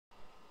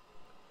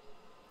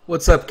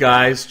What's up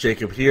guys,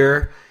 Jacob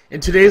here.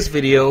 In today's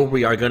video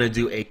we are going to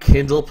do a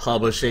Kindle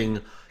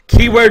publishing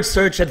keyword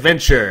search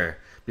adventure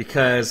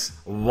because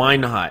why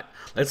not?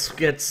 Let's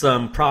get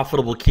some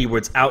profitable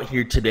keywords out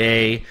here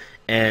today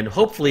and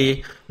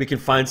hopefully we can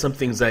find some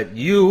things that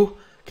you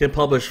can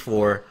publish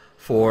for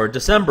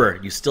December.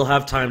 You still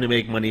have time to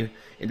make money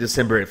in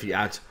December if you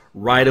act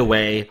right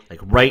away,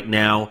 like right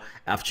now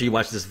after you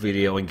watch this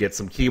video and get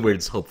some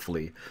keywords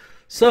hopefully.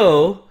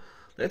 So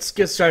let's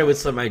get started with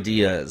some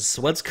ideas.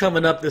 What's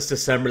coming up this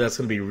December that's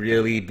going to be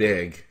really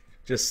big?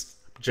 Just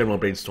general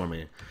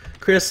brainstorming.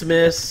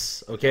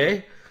 Christmas,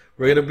 okay?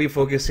 We're going to be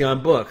focusing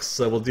on books.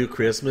 So we'll do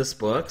Christmas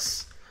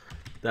books.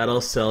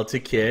 That'll sell to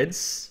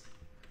kids.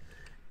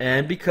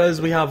 And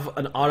because we have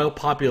an auto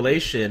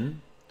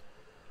population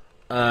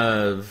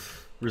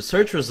of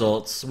research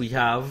results, we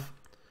have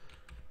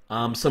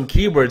some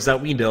keywords that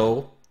we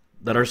know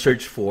that are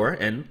searched for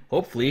and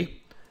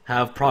hopefully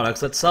have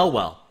products that sell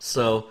well.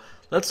 So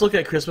let's look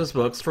at Christmas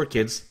books for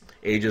kids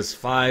ages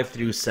 5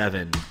 through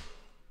 7.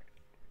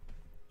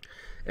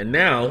 And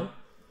now,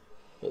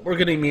 what we're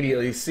going to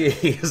immediately see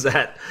is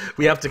that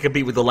we have to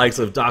compete with the likes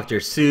of Dr.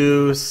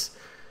 Seuss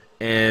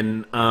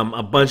and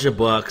a bunch of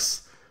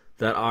books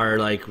that are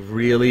like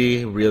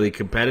really, really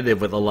competitive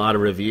with a lot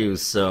of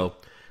reviews. So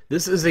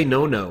this is a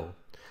no-no.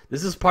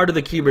 This is part of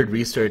the keyword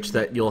research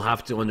that you'll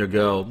have to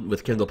undergo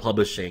with Kindle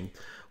publishing.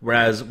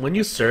 Whereas when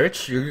you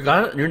search, you're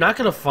not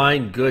going to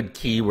find good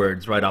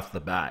keywords right off the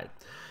bat.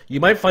 You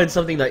might find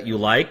something that you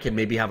like and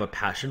maybe have a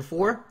passion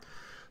for,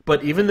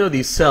 but even though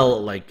these sell,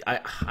 like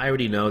I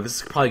already know this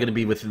is probably going to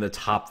be within the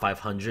top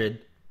 500.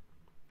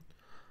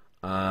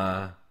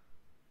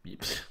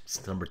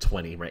 It's number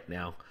 20 right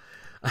now.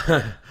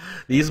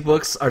 These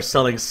books are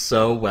selling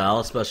so well,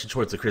 especially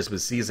towards the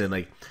Christmas season.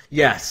 Like,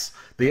 yes,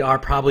 they are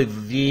probably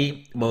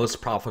the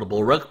most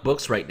profitable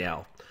books right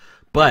now,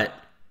 but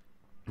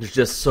there's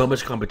just so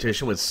much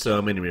competition with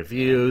so many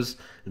reviews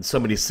and so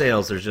many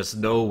sales. There's just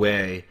no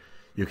way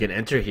you can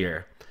enter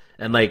here.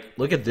 And like,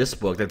 look at this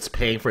book that's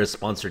paying for a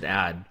sponsored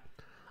ad.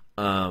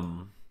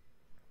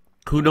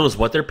 Who knows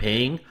what they're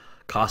paying?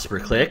 Cost per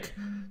click.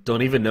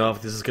 Don't even know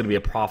if this is going to be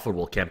a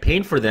profitable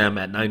campaign for them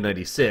at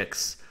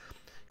 $9.96,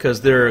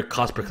 because their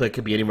cost per click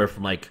could be anywhere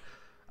from like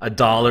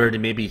 $1 to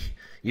maybe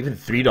even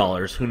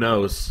 $3. Who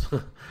knows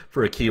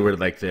for a keyword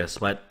like this?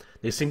 But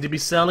they seem to be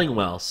selling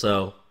well.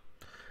 So,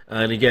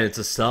 and again, it's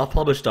a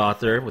self-published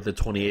author with a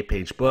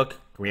 28-page book.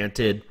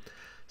 Granted,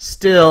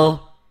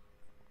 still.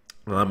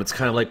 It's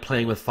kind of like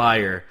playing with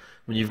fire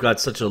when you've got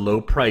such a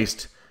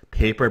low-priced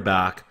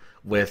paperback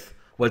with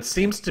what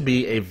seems to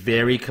be a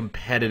very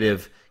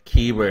competitive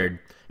keyword.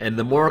 And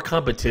the more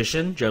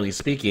competition, generally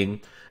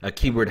speaking, a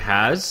keyword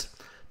has,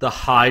 the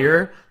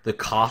higher the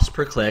cost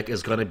per click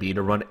is going to be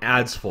to run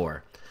ads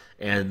for.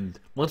 And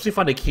once we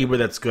find a keyword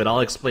that's good,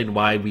 I'll explain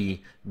why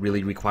we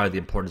really require the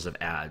importance of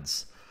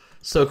ads.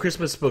 So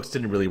Christmas books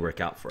didn't really work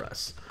out for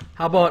us.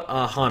 How about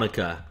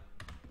Hanukkah?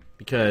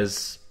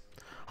 Because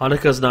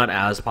Hanukkah's not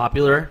as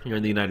popular here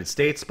in the United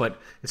States,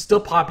 but it's still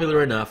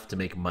popular enough to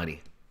make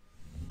money.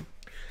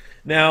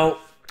 Now,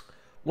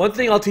 one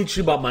thing I'll teach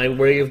you about my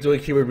way of doing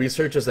keyword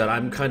research is that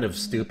I'm kind of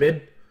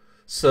stupid.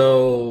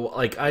 So,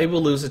 like, I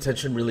will lose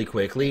attention really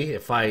quickly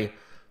if I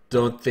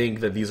don't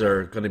think that these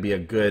are going to be a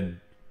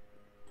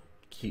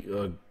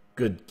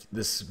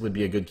this would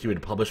be a good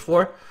keyword to publish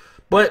for.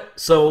 But,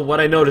 so what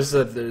I noticed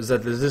is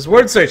that there's this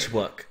word search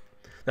book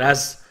that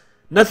has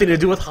nothing to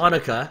do with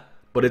Hanukkah,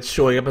 but it's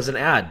showing up as an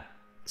ad.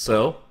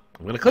 So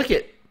I'm going to click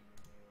it.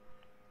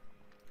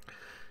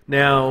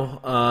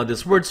 Now,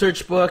 this word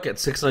search book at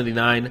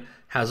 $6.99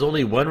 has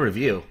only one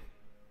review,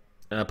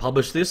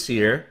 published this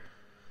year.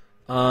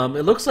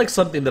 It looks like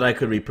something that I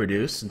could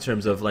reproduce in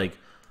terms of like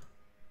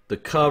the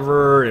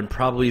cover and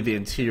probably the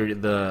interior,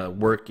 the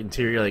work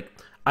interior. Like,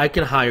 I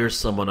can hire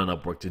someone on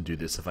Upwork to do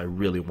this if I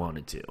really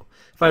wanted to.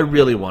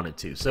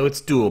 So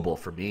it's doable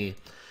for me.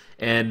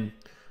 And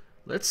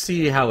let's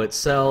see how it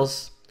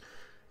sells.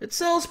 It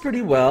sells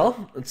pretty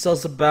well. It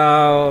sells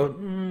about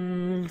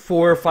 4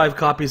 or 5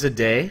 copies a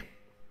day.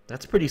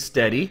 That's pretty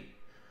steady.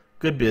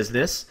 Good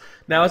business.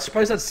 Now, it's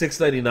priced at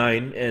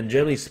 $6.99, and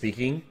generally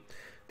speaking,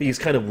 these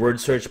kind of word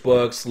search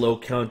books, low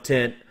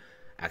content,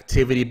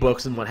 activity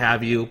books, and what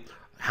have you,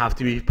 have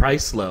to be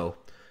priced low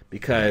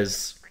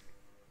because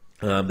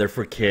they're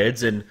for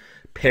kids, and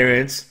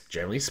parents,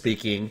 generally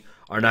speaking,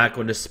 are not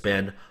going to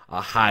spend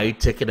a high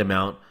ticket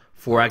amount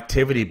for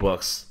activity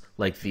books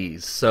like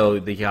these, so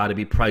they got to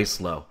be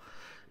priced low.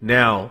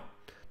 Now,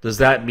 does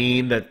that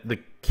mean that the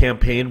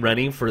campaign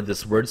running for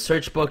this word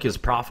search book is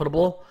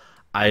profitable?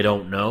 I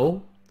don't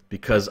know,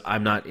 because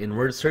I'm not in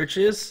word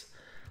searches.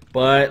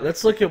 But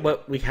let's look at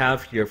what we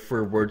have here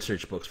for word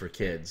search books for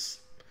kids,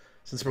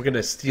 since we're going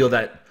to steal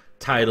that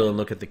title and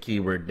look at the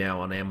keyword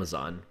now on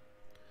Amazon.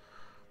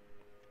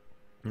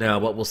 Now,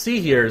 what we'll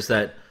see here is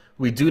that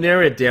we do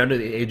narrow it down to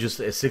the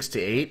ages 6 to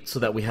 8 so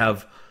that we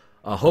have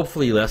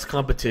hopefully less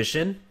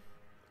competition.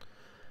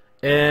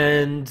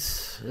 And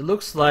it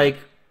looks like,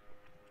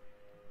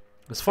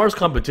 as far as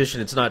competition,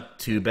 it's not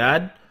too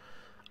bad.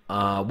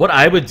 What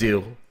I would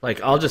do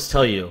Like, I'll just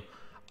tell you,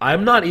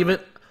 I'm not even,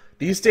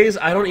 these days,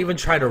 I don't even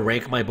try to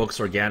rank my books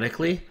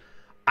organically.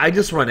 I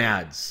just run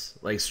ads,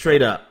 like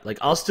straight up. Like,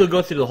 I'll still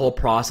go through the whole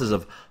process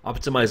of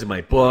optimizing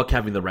my book,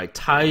 having the right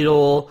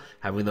title,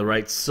 having the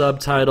right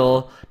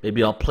subtitle.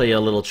 Maybe I'll play a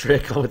little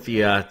trick with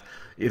the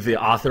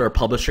author or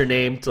publisher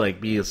name to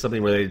like be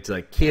something related to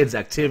like kids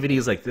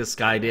activities, like this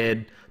guy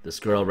did, this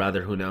girl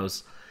rather, who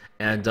knows.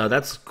 And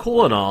that's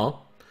cool and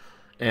all.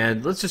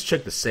 And let's just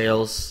check the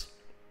sales.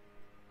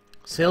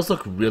 Sales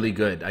look really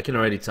good, I can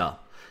already tell.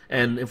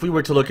 And if we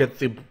were to look at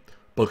the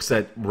books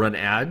that run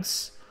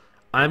ads,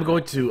 I'm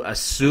going to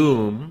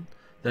assume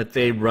that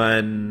they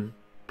run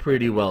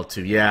pretty well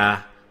too.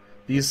 Yeah,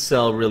 these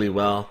sell really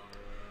well.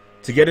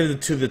 To get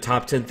into the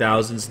top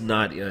 10,000 is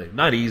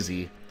not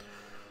easy.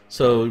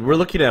 So we're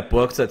looking at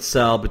books that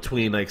sell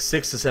between like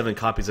 6 to 7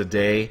 copies a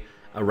day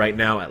right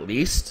now at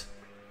least.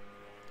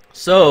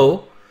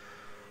 So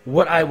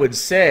what I would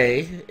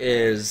say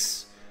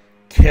is,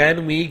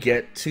 can we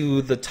get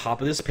to the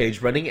top of this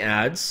page running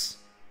ads?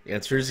 The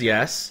answer is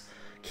yes.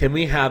 Can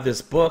we have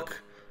this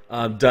book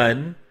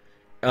done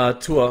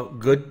to a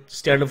good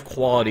standard of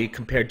quality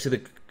compared to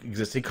the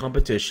existing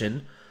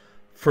competition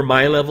for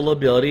my level of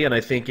ability? And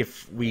I think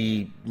if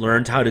we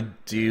learned how to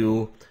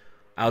do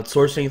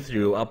outsourcing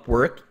through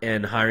Upwork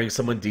and hiring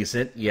someone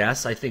decent,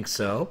 yes, I think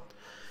so.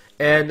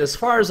 And as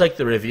far as like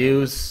the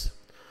reviews,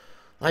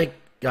 like,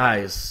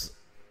 guys,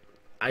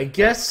 I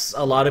guess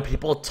a lot of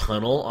people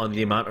tunnel on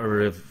the amount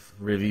of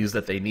reviews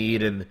that they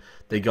need, and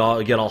they get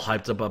all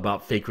hyped up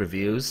about fake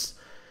reviews.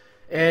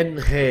 And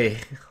hey,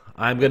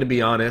 I'm gonna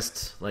be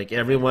honest, like,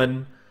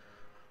 everyone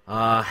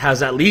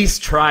has at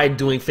least tried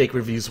doing fake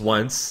reviews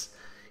once,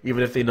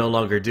 even if they no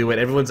longer do it.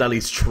 Everyone's at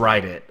least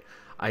tried it.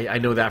 I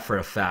know that for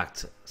a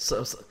fact.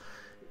 So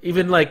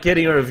even like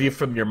getting a review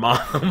from your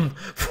mom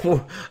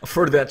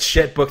for that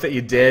shit book that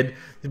you did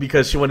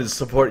because she wanted to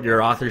support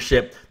your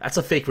authorship, that's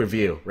a fake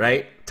review,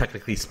 right?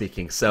 Technically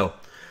speaking. So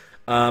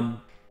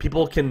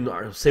people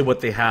can say what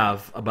they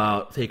have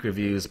about fake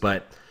reviews,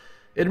 but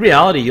in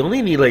reality, you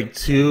only need like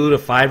 2 to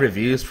 5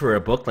 reviews for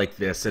a book like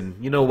this.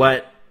 And you know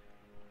what?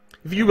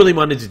 If you really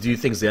wanted to do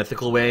things the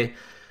ethical way,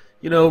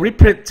 you know,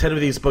 reprint 10 of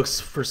these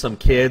books for some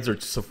kids or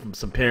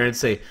some parents.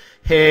 Say,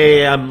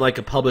 hey, I'm like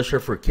a publisher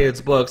for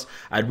kids' books.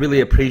 I'd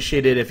really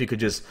appreciate it if you could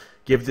just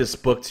give this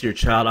book to your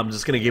child. I'm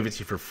just going to give it to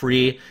you for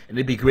free. And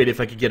it'd be great if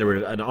I could get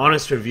an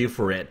honest review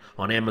for it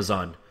on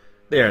Amazon.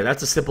 There,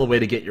 that's a simple way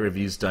to get your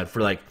reviews done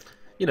for like,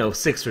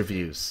 6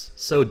 reviews.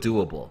 So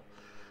doable.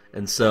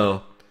 And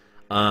so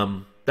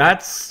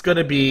that's going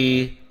to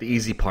be the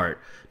easy part.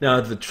 Now,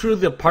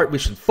 the part we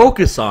should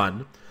focus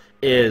on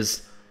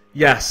is,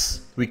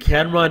 yes, we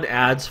can run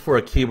ads for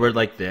a keyword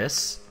like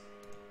this.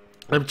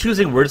 I'm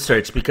choosing word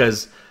search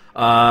because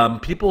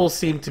people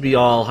seem to be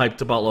all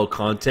hyped about low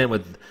content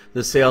with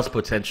the sales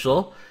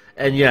potential.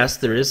 And yes,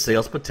 there is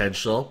sales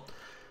potential.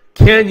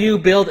 Can you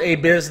build a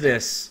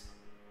business,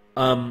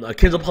 a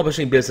Kindle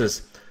publishing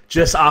business,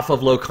 just off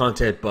of low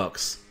content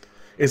books?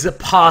 Is it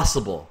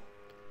possible?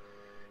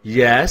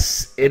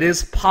 Yes, it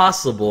is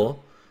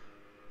possible.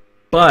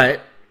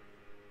 But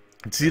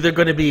it's either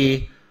going to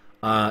be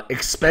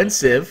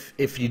expensive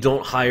if you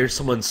don't hire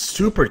someone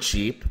super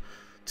cheap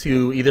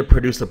to either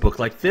produce a book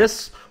like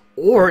this,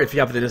 or if you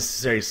have the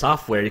necessary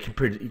software, you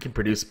can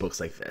produce books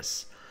like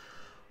this.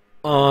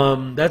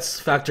 That's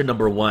factor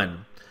number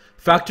 1.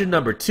 Factor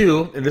number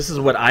 2, and this is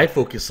what I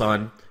focus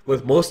on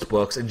with most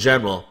books in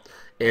general,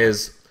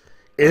 is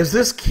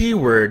this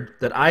keyword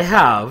that I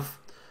have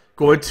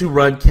going to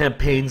run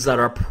campaigns that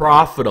are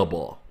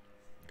profitable?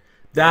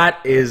 That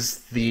is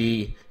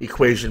the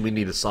equation we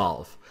need to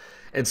solve.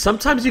 And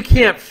sometimes you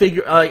can't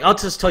figure, I'll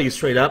just tell you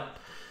straight up,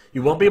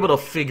 you won't be able to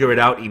figure it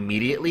out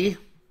immediately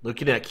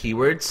looking at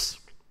keywords.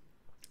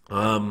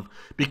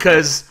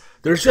 Because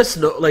there's just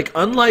no, like,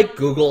 unlike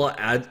Google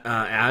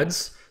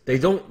ads, they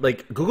don't,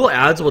 like, Google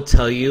ads will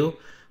tell you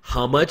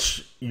how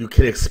much you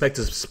can expect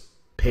to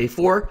pay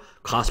for,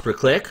 cost per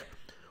click.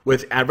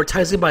 With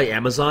advertising by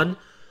Amazon,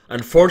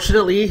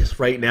 unfortunately,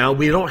 right now,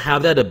 we don't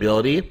have that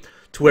ability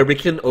to where we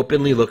can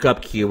openly look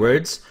up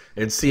keywords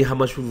and see how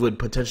much we would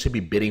potentially be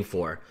bidding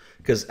for.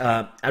 Because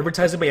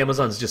advertising by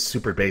Amazon is just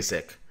super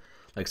basic.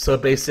 Like, so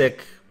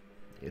basic,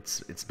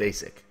 it's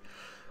basic.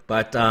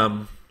 But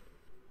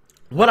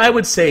what I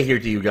would say here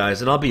to you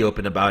guys, and I'll be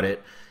open about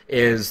it,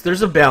 is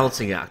there's a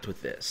balancing act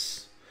with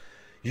this.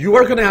 You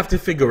are going to have to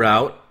figure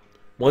out,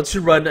 once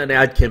you run an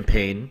ad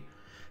campaign,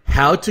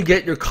 how to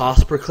get your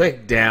cost per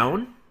click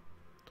down,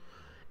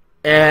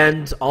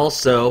 and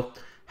also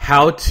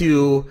how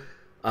to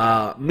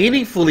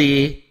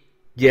meaningfully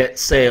get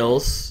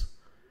sales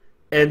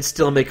and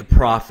still make a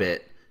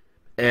profit.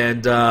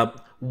 And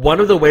one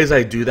of the ways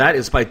I do that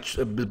is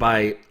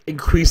by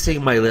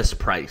increasing my list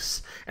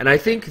price. And I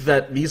think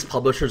that these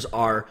publishers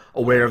are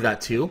aware of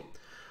that too.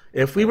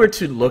 If we were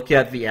to look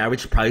at the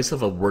average price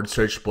of a word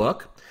search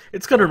book,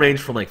 it's going to range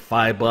from like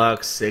 $5,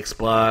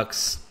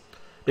 $6,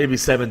 maybe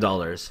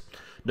 $7.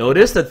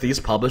 Notice that these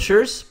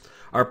publishers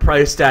are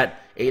priced at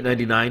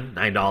 $8.99,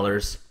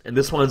 $9, and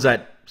this one's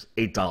at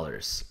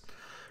 $8.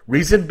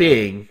 Reason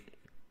being,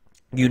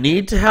 you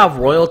need to have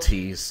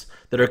royalties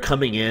that are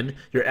coming in.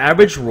 Your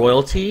average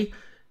royalty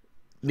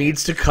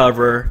needs to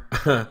cover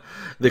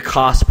the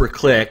cost per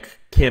click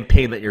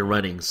campaign that you're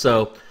running.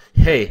 So,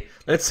 hey,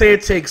 let's say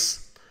it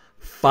takes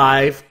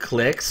 5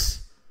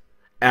 clicks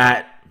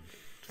at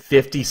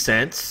 50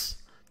 cents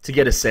to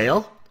get a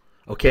sale.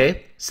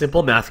 Okay,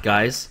 simple math,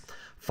 guys.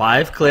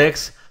 5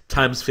 clicks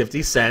times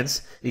 50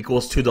 cents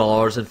equals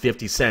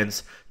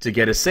 $2.50 to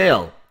get a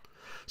sale.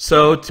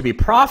 So to be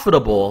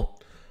profitable,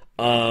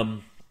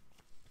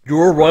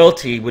 your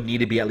royalty would need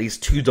to be at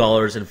least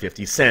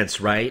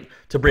 $2.50, right,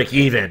 to break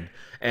even.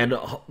 And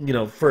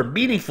for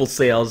meaningful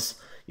sales,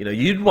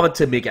 you'd want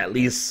to make at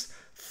least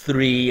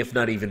 $3, if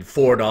not even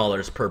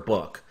 $4 per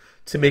book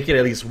to make it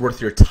at least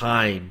worth your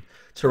time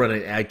to run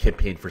an ad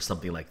campaign for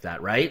something like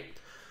that, right?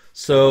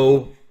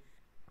 So,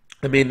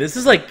 I mean, this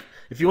is like,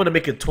 if you want to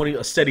make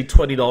a steady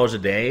 $20 a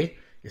day,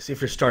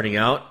 if you're starting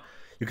out,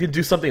 you can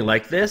do something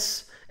like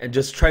this and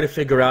just try to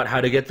figure out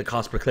how to get the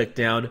cost per click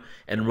down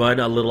and run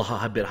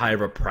a bit higher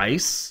of a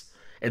price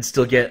and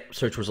still get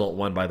search result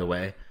 1, by the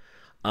way.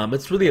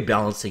 It's really a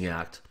balancing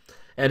act.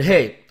 And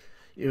hey,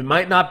 it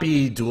might not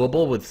be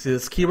doable with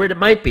this keyword. It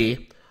might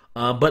be,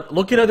 but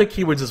look at other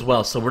keywords as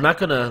well. So we're not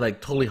going to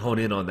totally hone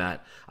in on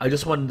that. I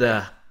just wanted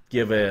to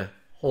give a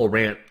whole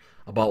rant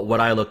about what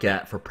I look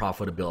at for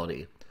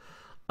profitability.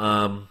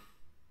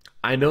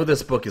 I know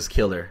this book is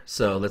killer,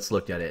 so let's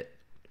look at it.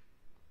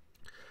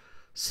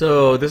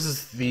 So this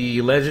is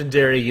the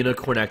legendary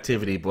Unicorn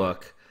Activity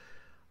book.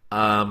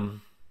 I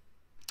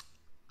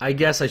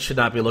guess I should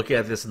not be looking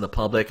at this in the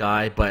public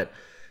eye, but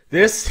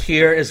this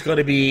here is going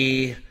to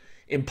be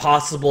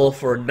impossible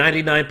for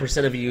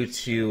 99% of you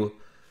to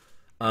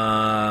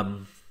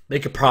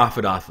make a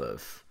profit off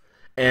of.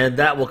 And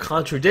that will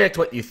contradict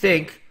what you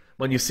think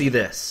when you see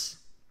this.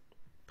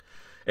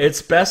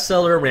 Its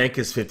bestseller rank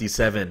is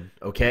 57,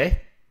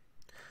 okay?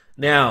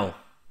 Now,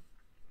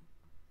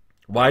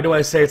 why do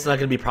I say it's not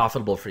going to be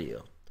profitable for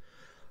you?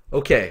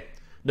 Okay,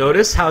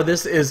 notice how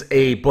this is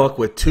a book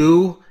with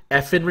 2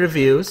 effing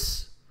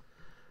reviews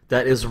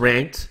that is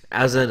ranked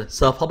as a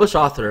self-published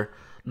author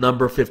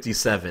number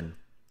 57.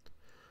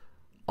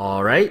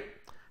 All right,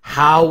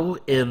 how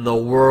in the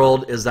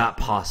world is that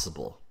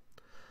possible?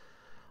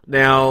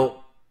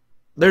 Now,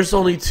 there's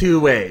only 2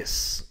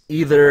 ways.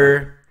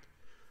 Either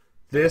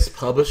this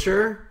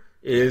publisher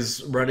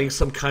is running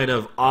some kind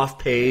of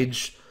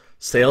off-page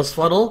sales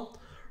funnel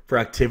for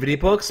activity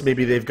books.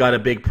 Maybe they've got a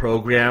big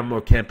program or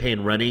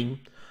campaign running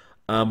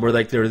where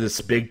they're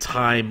this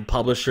big-time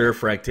publisher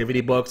for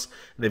activity books,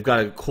 and they've got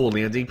a cool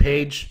landing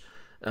page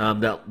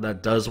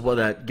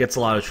that gets a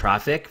lot of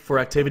traffic for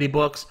activity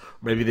books.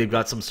 Maybe they've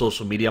got some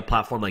social media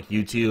platform like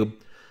YouTube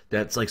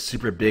that's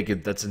super big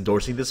and that's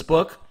endorsing this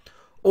book.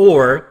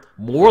 Or,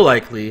 more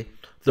likely,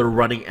 they're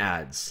running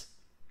ads.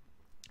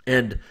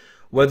 And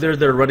whether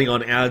they're running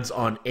on ads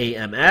on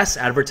AMS,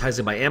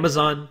 advertising by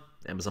Amazon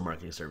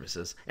Marketing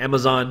Services,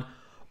 Amazon,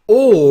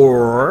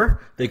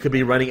 or they could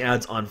be running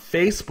ads on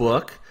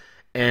Facebook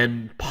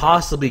and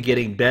possibly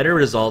getting better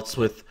results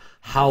with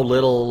how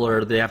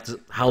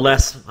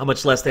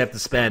much less they have to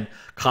spend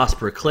cost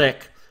per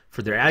click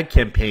for their ad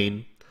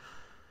campaign.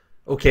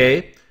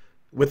 Okay,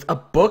 with a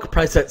book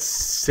priced at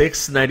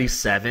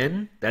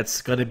 $6.97,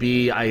 that's going to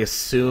be, I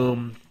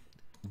assume,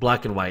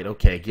 black and white.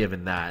 Okay,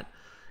 given that.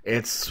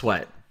 It's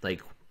what,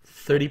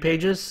 30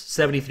 pages?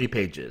 73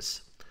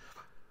 pages.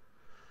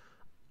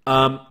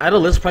 At a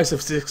list price of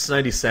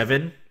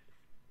 $6.97,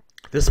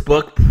 this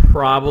book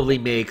probably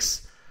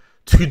makes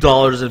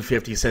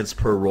 $2.50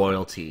 per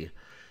royalty.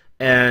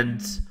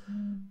 And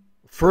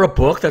for a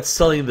book that's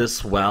selling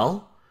this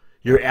well,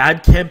 your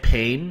ad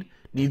campaign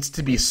needs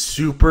to be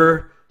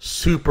super,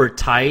 super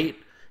tight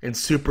and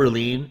super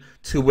lean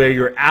to where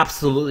you're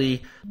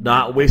absolutely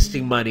not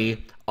wasting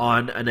money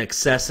on an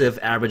excessive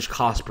average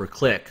cost per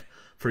click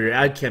for your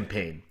ad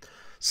campaign.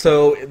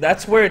 So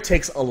that's where it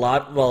takes a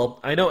lot.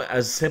 Well, I know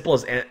as simple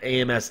as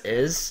AMS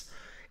is,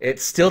 it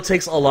still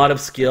takes a lot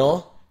of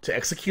skill to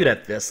execute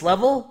at this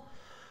level,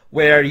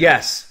 where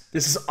yes,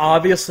 this is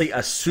obviously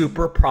a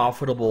super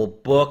profitable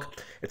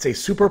book. It's a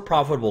super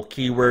profitable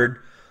keyword.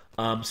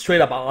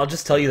 Straight up, I'll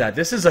just tell you that.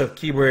 This is a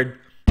keyword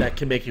that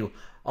can make you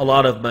a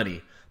lot of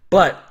money.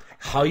 But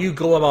how you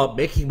go about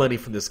making money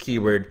from this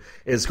keyword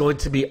is going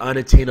to be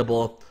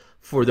unattainable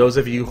for those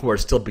of you who are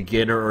still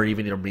beginner or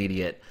even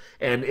intermediate.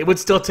 And it would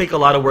still take a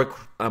lot of work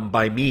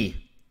by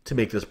me to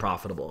make this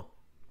profitable.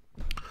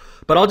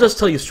 But I'll just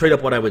tell you straight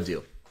up what I would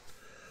do.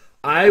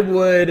 I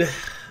would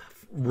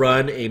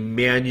run a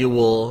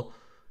manual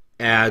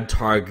ad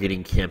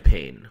targeting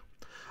campaign.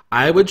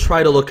 I would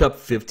try to look up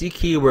 50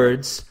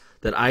 keywords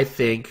that I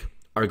think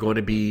are going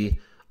to be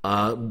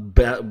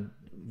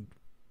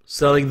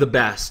selling the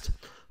best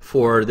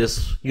for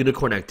this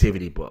Unicorn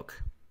Activity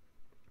book.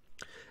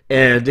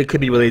 And it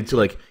could be related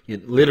to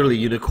literally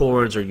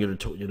unicorns or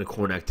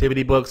unicorn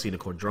activity books,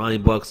 unicorn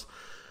drawing books,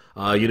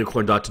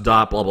 unicorn ... blah,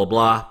 blah,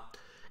 blah.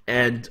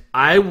 And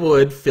I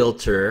would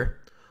filter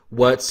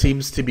what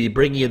seems to be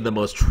bringing in the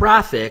most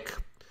traffic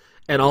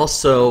and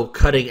also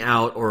cutting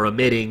out or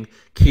omitting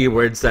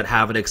keywords that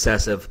have an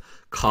excessive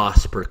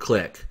cost per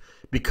click.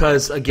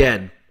 Because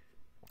again,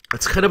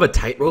 it's kind of a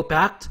tightrope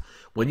act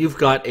when you've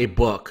got a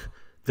book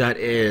that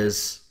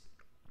is,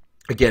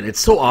 again, it's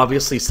so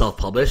obviously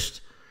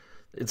self-published.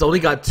 It's only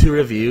got 2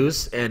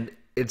 reviews, and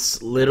it's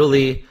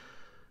probably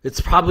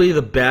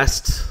the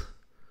best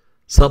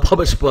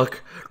self-published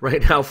book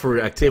right now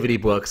for activity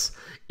books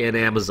in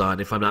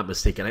Amazon, if I'm not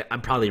mistaken. I'm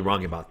probably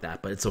wrong about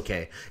that, but it's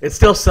okay. It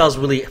still sells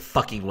really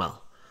fucking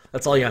well.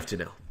 That's all you have to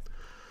know.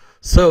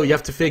 So you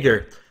have to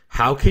figure,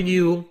 how can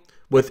you,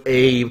 with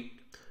a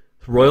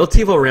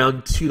royalty of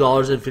around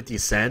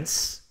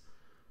 $2.50,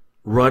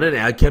 run an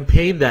ad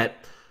campaign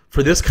that,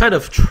 for this kind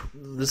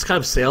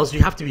of sales,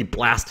 you have to be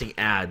blasting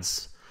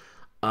ads.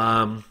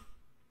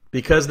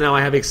 Because now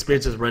I have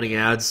experience with running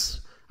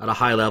ads at a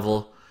high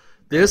level,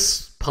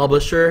 this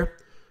publisher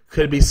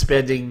could be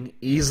spending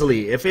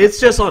easily, if it's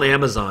just on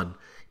Amazon,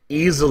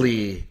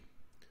 easily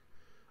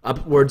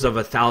upwards of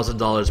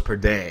 $1,000 per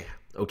day.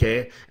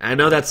 Okay, and I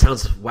know that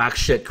sounds whack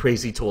shit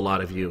crazy to a lot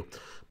of you,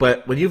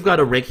 but when you've got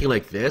a ranking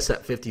like this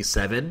at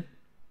 57,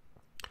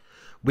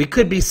 we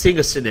could be seeing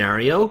a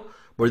scenario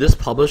where this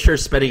publisher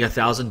is spending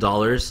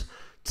 $1,000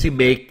 to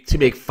make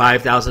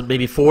 $5,000,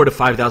 maybe $4,000 to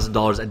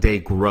 $5,000 a day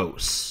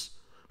gross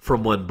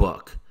from one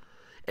book.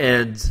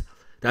 And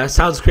that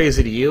sounds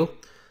crazy to you.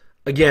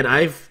 Again,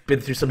 I've been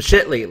through some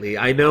shit lately.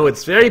 I know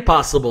it's very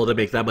possible to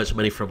make that much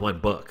money from one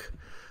book,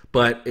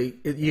 but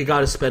you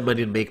got to spend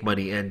money to make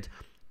money, and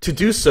to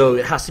do so,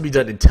 it has to be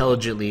done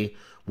intelligently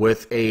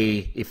with a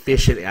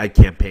efficient ad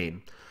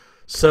campaign.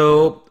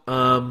 So,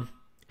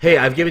 hey,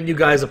 I've given you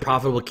guys a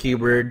profitable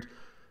keyword.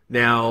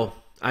 Now,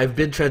 I've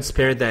been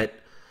transparent that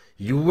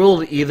you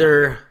will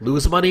either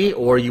lose money,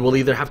 or you will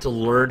either have to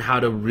learn how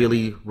to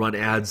really run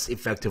ads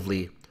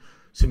effectively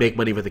to make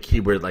money with a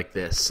keyword like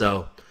this.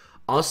 So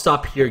I'll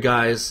stop here,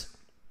 guys.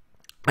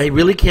 I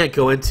really can't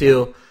go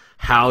into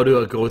how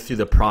to go through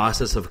the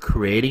process of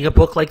creating a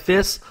book like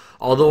this,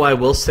 although I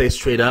will say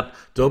straight up,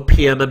 don't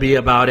PM me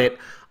about it.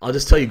 I'll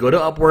just tell you, go to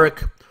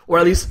Upwork, or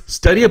at least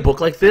study a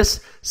book like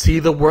this, see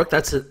the work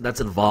that's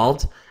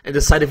involved, and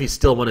decide if you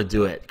still want to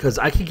do it. Because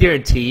I can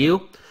guarantee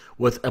you,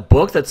 with a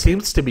book that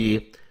seems to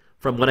be,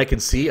 from what I can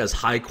see, as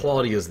high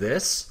quality as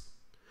this,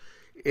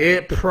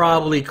 it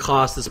probably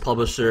cost this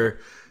publisher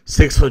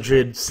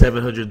 $600,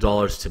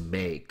 $700 to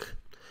make.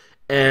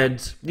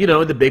 And, you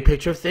know, in the big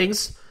picture of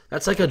things,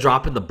 that's like a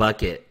drop in the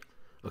bucket,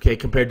 okay,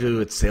 compared to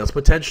its sales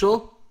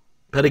potential.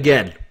 But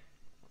again,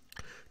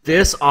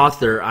 this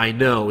author, I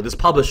know, this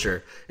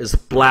publisher, is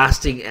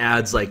blasting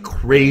ads like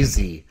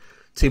crazy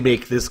to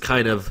make this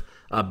kind of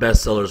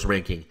bestsellers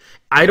ranking.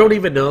 I don't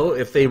even know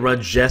if they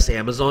run just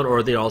Amazon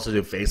or they also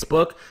do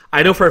Facebook.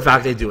 I know for a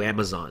fact they do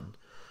Amazon.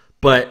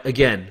 But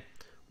again,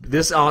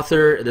 this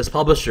author, this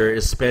publisher,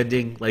 is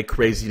spending like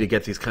crazy to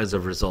get these kinds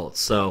of results.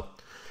 So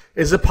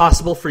is it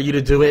possible for you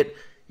to do it?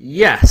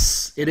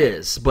 Yes, it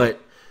is.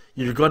 But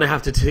you're going to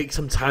have to take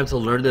some time to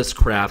learn this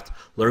craft,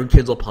 learn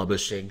Kindle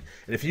publishing.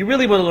 And if you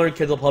really want to learn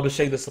Kindle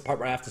publishing, this is the part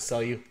where I have to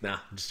sell you. Nah,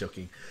 I'm just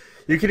joking.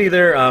 You can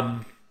either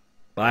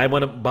buy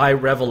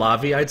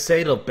REVELAVI, I'd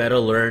say. It'll better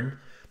learn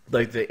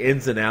like the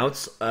ins and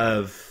outs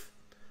of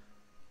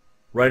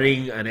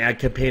running an ad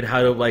campaign,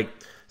 how to like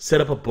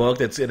set up a book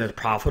that's in a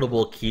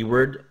profitable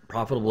keyword,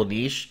 profitable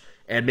niche,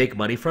 and make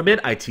money from it.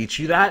 I teach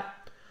you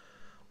that.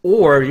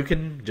 Or you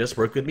can just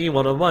work with me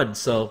one-on-one.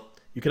 So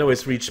you can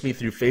always reach me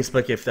through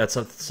Facebook if that's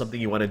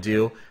something you want to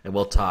do, and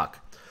we'll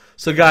talk.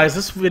 So guys,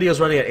 this video is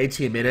running at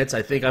 18 minutes.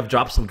 I think I've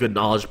dropped some good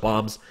knowledge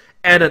bombs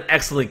and an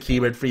excellent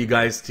keyword for you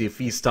guys to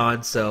feast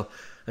on. So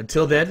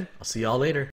until then, I'll see y'all later.